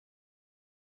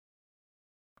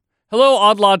Hello,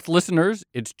 Odd Lots listeners.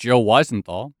 It's Joe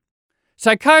Weisenthal.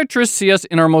 Psychiatrists see us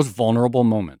in our most vulnerable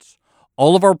moments.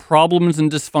 All of our problems and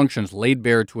dysfunctions laid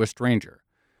bare to a stranger.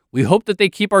 We hope that they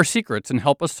keep our secrets and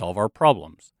help us solve our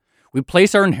problems. We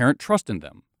place our inherent trust in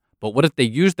them. But what if they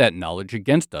use that knowledge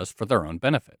against us for their own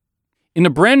benefit? In a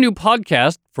brand new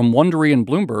podcast from Wondery and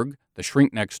Bloomberg, The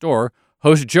Shrink Next Door,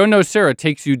 host Joe Nocera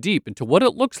takes you deep into what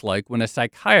it looks like when a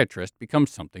psychiatrist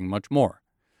becomes something much more.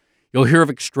 You'll hear of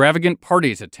extravagant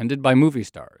parties attended by movie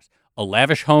stars, a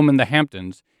lavish home in the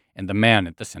Hamptons, and the man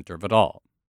at the center of it all.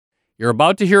 You're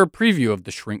about to hear a preview of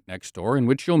The Shrink Next Door, in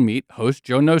which you'll meet host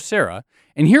Joe Nocera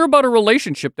and hear about a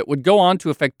relationship that would go on to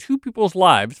affect two people's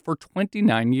lives for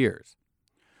 29 years.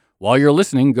 While you're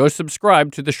listening, go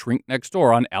subscribe to The Shrink Next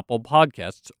Door on Apple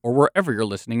Podcasts or wherever you're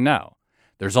listening now.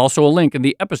 There's also a link in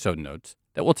the episode notes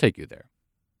that will take you there.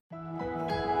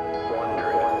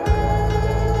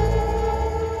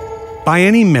 By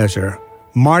any measure,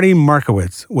 Marty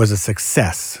Markowitz was a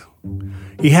success.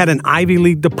 He had an Ivy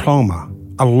League diploma,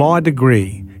 a law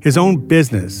degree, his own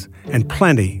business, and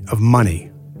plenty of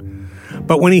money.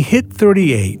 But when he hit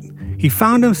 38, he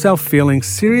found himself feeling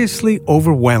seriously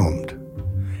overwhelmed.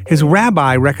 His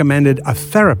rabbi recommended a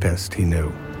therapist he knew,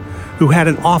 who had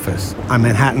an office on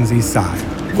Manhattan's East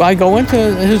Side. I go into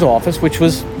his office, which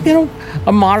was,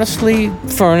 a modestly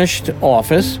furnished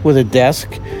office with a desk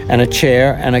and a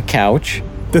chair and a couch.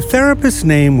 The therapist's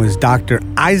name was Dr.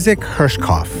 Isaac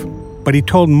Hirschkopf, but he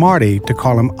told Marty to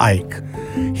call him Ike.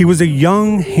 He was a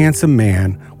young, handsome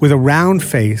man with a round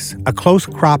face, a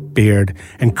close-cropped beard,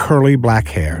 and curly black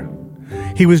hair.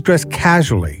 He was dressed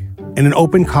casually in an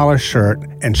open-collar shirt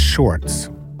and shorts.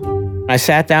 I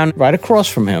sat down right across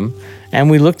from him, and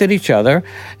we looked at each other,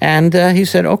 and he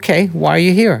said, "Okay, why are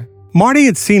you here?" Marty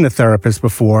had seen a therapist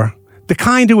before, the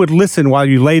kind who would listen while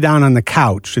you lay down on the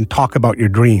couch and talk about your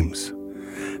dreams.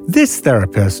 This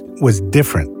therapist was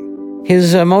different.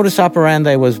 His modus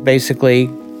operandi was basically,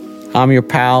 I'm your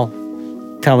pal,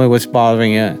 tell me what's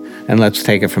bothering you, and let's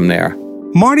take it from there.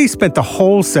 Marty spent the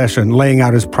whole session laying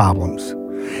out his problems.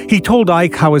 He told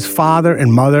Ike how his father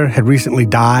and mother had recently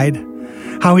died,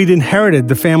 how he'd inherited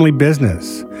the family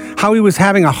business, how he was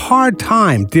having a hard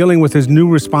time dealing with his new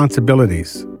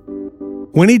responsibilities.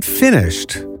 When he'd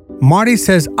finished, Marty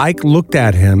says Ike looked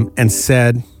at him and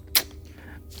said,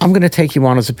 "I'm going to take you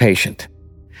on as a patient."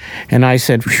 And I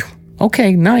said,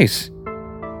 "Okay, nice."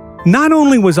 Not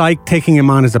only was Ike taking him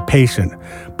on as a patient,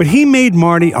 but he made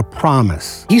Marty a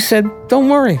promise. He said, "Don't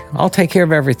worry, I'll take care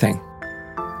of everything."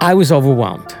 I was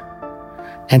overwhelmed.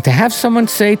 And to have someone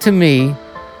say to me,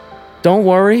 "Don't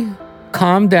worry,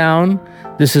 calm down,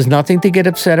 this is nothing to get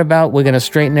upset about, we're going to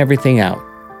straighten everything out.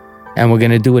 And we're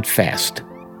going to do it fast."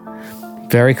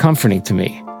 Very comforting to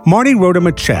me. Marty wrote him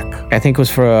a check. I think it was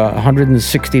for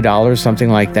 $160, something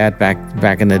like that,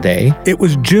 back in the day. It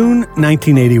was June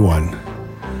 1981.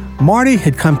 Marty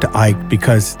had come to Ike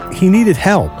because he needed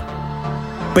help.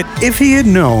 But if he had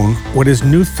known what his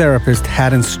new therapist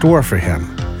had in store for him,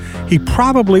 he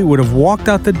probably would have walked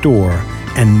out the door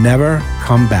and never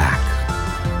come back.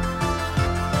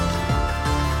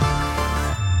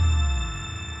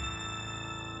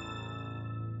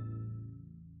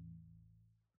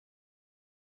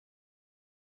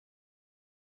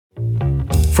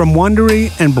 From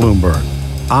Wondery and Bloomberg,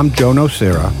 I'm Joe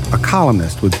Nocera, a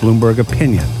columnist with Bloomberg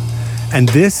Opinion, and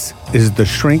this is The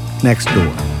Shrink Next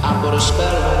Door. I'm gonna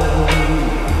spell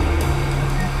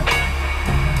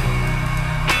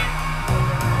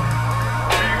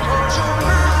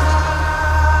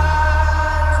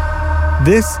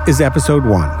This is episode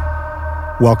 1.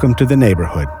 Welcome to the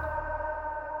neighborhood.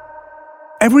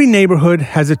 Every neighborhood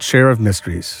has its share of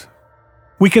mysteries.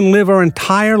 We can live our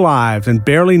entire lives and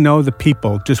barely know the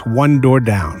people just one door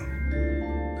down.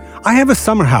 I have a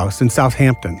summer house in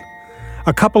Southampton,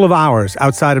 a couple of hours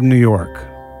outside of New York.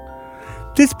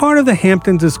 This part of the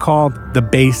Hamptons is called the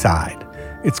Bayside.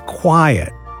 It's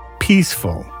quiet,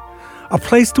 peaceful, a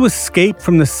place to escape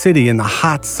from the city in the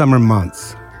hot summer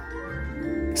months.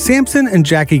 Samson and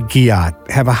Jackie Guillotte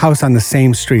have a house on the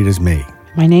same street as me.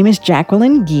 My name is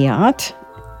Jacqueline Guillotte,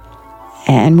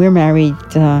 and we're married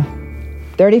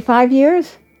 35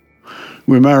 years?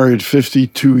 We're married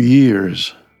 52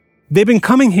 years. They've been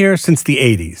coming here since the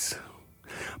 80s.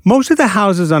 Most of the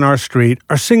houses on our street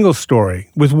are single-story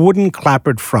with wooden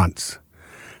clapboard fronts.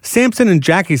 Samson and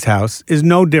Jackie's house is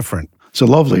no different. It's a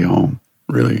lovely home,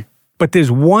 really. But there's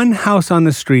one house on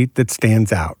the street that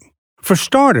stands out. For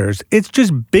starters, it's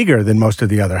just bigger than most of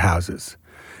the other houses.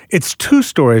 It's 2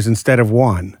 stories instead of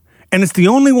 1, and it's the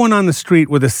only one on the street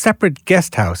with a separate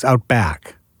guest house out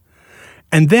back.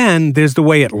 And then there's the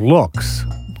way it looks.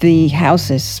 The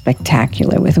house is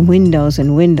spectacular with windows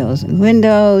and windows and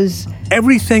windows.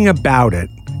 Everything about it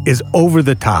is over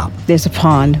the top. There's a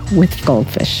pond with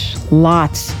goldfish,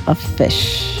 lots of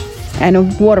fish, and a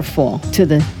waterfall to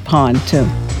the pond, too.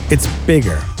 It's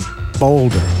bigger,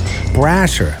 bolder,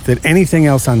 brasher than anything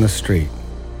else on the street.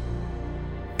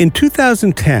 In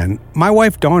 2010, my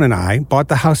wife Dawn and I bought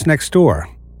the house next door.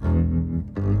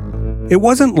 It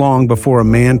wasn't long before a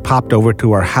man popped over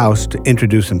to our house to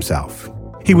introduce himself.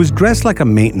 He was dressed like a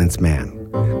maintenance man.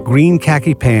 Green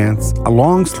khaki pants, a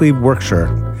long-sleeved work shirt,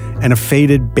 and a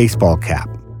faded baseball cap.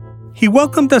 He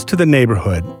welcomed us to the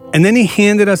neighborhood, and then he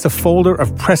handed us a folder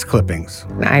of press clippings.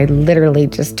 I literally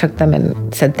just took them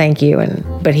and said thank you,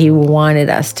 but he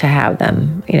wanted us to have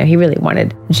them. He really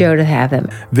wanted Joe to have them.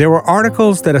 There were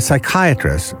articles that a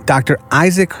psychiatrist, Dr.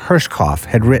 Isaac Hirschkopf,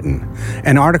 had written,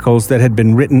 and articles that had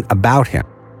been written about him.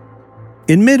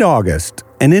 In mid-August,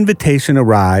 an invitation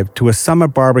arrived to a summer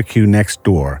barbecue next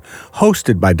door,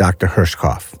 hosted by Dr.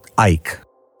 Hirschkopf, Ike.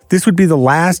 This would be the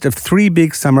last of 3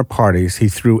 big summer parties he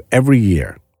threw every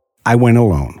year. I went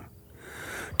alone.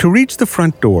 To reach the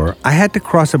front door, I had to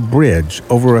cross a bridge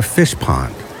over a fish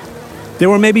pond. There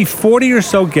were maybe 40 or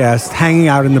so guests hanging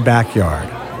out in the backyard.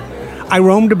 I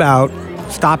roamed about,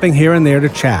 stopping here and there to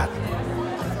chat.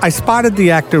 I spotted the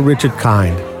actor Richard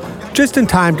Kind, just in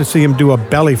time to see him do a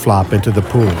belly flop into the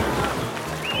pool.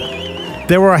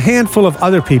 There were a handful of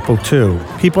other people, too,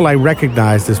 people I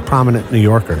recognized as prominent New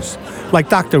Yorkers, like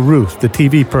Dr. Ruth, the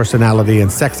TV personality and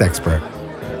sex expert.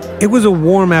 It was a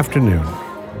warm afternoon.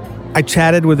 I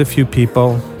chatted with a few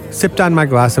people, sipped on my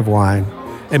glass of wine,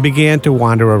 and began to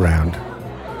wander around.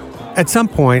 At some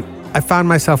point, I found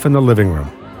myself in the living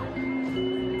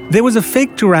room. There was a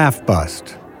fake giraffe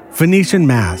bust, Venetian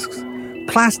masks,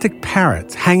 plastic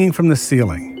parrots hanging from the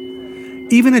ceiling,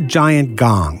 even a giant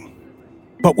gong.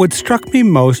 But what struck me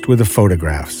most were the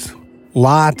photographs.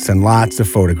 Lots and lots of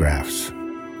photographs.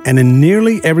 And in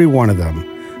nearly every one of them,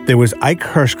 there was Ike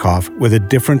Hirschkopf with a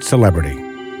different celebrity.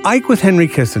 Ike with Henry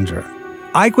Kissinger,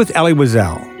 Ike with Elie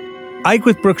Wiesel, Ike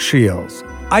with Brooke Shields,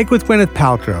 Ike with Gwyneth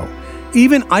Paltrow,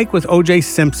 even Ike with O.J.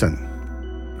 Simpson.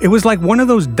 It was like one of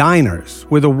those diners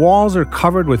where the walls are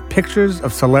covered with pictures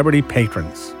of celebrity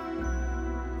patrons.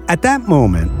 At that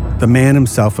moment, the man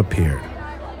himself appeared.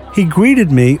 He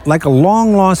greeted me like a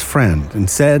long-lost friend and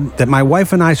said that my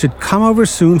wife and I should come over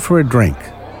soon for a drink.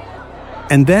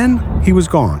 And then he was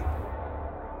gone.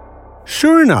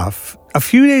 Sure enough, a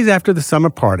few days after the summer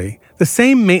party, the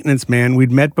same maintenance man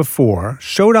we'd met before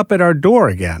showed up at our door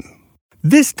again.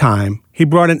 This time, he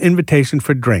brought an invitation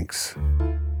for drinks.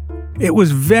 It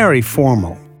was very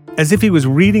formal, as if he was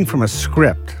reading from a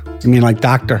script. You mean like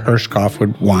Dr.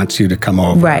 Hirschkopf wants you to come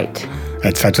over? Right.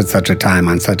 At such and such a time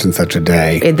on such and such a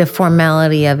day. The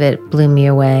formality of it blew me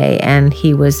away, and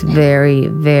he was very,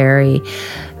 very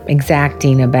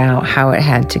exacting about how it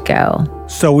had to go.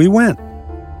 So we went.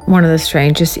 One of the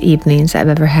strangest evenings I've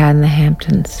ever had in the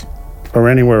Hamptons. Or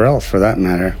anywhere else, for that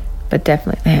matter. But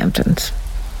definitely the Hamptons.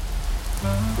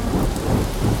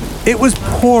 It was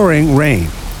pouring rain.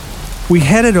 We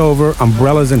headed over,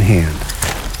 umbrellas in hand.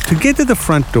 To get to the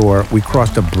front door, we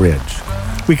crossed a bridge.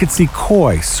 We could see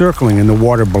koi circling in the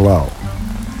water below.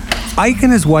 Ike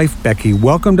and his wife, Becky,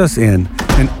 welcomed us in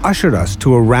and ushered us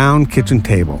to a round kitchen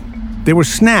table. There were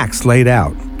snacks laid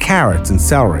out, carrots and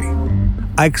celery.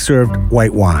 Ike served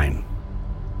white wine.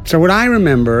 So what I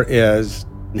remember is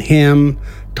him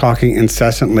talking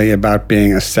incessantly about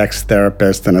being a sex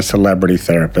therapist and a celebrity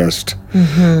therapist.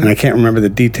 Mm-hmm. And I can't remember the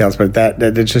details, but that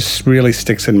it just really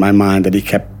sticks in my mind that he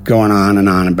kept going on and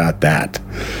on about that.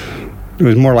 It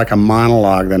was more like a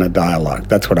monologue than a dialogue.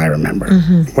 That's what I remember.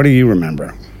 Mm-hmm. What do you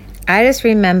remember? I just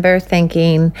remember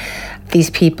thinking,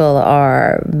 these people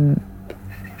are,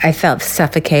 I felt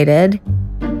suffocated.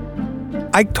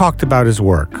 Ike talked about his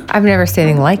work. I've never seen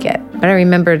anything like it. But I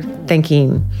remember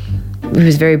thinking, he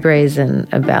was very brazen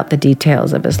about the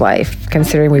details of his life,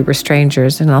 considering we were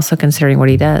strangers and also considering what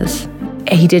he does.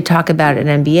 He did talk about an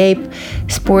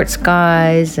NBA sports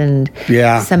guys and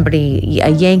somebody, a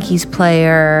Yankees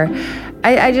player.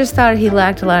 I just thought he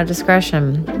lacked a lot of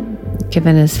discretion,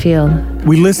 given his field.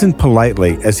 We listened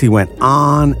politely as he went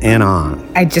on and on.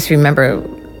 I just remember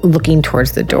looking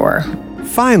towards the door.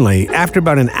 Finally, after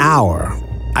about an hour,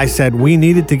 I said we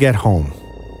needed to get home.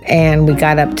 And we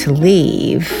got up to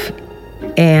leave,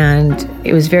 and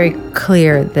it was very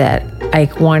clear that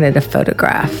Ike wanted a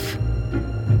photograph.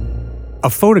 A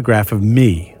photograph of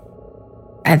me.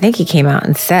 I think he came out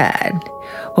and said,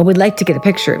 well, we'd like to get a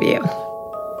picture of you.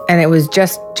 And it was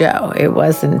just Joe. It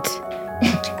wasn't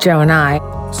Joe and I.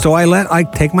 So I let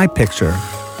Ike take my picture,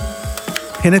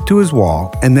 pin it to his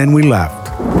wall, and then we left.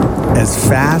 as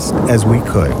fast as we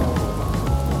could.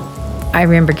 I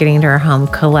remember getting to her home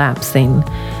collapsing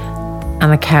on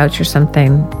the couch or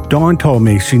something. Dawn told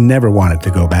me she never wanted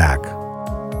to go back.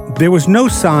 There was no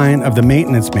sign of the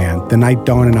maintenance man the night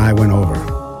Dawn and I went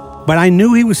over, but I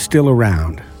knew he was still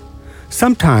around.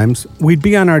 Sometimes we'd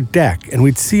be on our deck and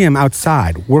we'd see him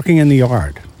outside working in the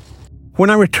yard. When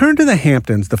I returned to the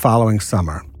Hamptons the following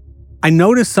summer, I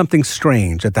noticed something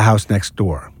strange at the house next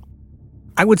door.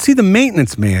 I would see the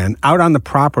maintenance man out on the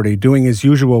property doing his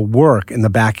usual work in the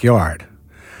backyard,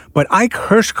 but Ike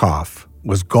Hirschkoff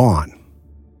was gone.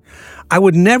 I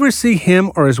would never see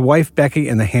him or his wife Becky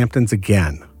in the Hamptons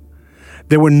again.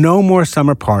 There were no more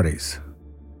summer parties.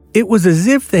 It was as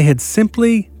if they had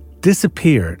simply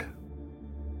disappeared.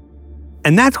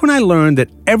 And that's when I learned that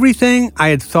everything I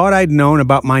had thought I'd known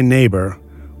about my neighbor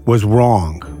was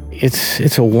wrong.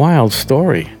 It's a wild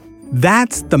story.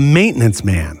 That's the maintenance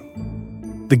man.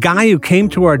 The guy who came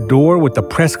to our door with the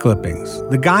press clippings.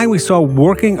 The guy we saw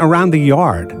working around the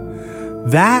yard.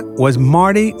 That was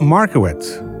Marty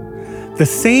Markowitz. The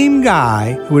same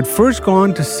guy who had first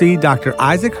gone to see Dr.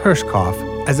 Isaac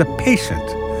Hirschkoff as a patient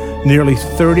nearly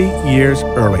 30 years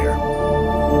earlier.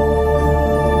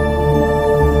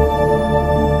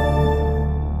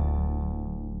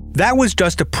 That was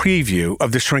just a preview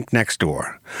of The Shrink Next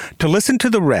Door. To listen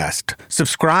to the rest,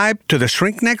 subscribe to The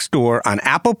Shrink Next Door on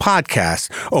Apple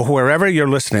Podcasts or wherever you're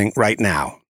listening right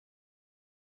now.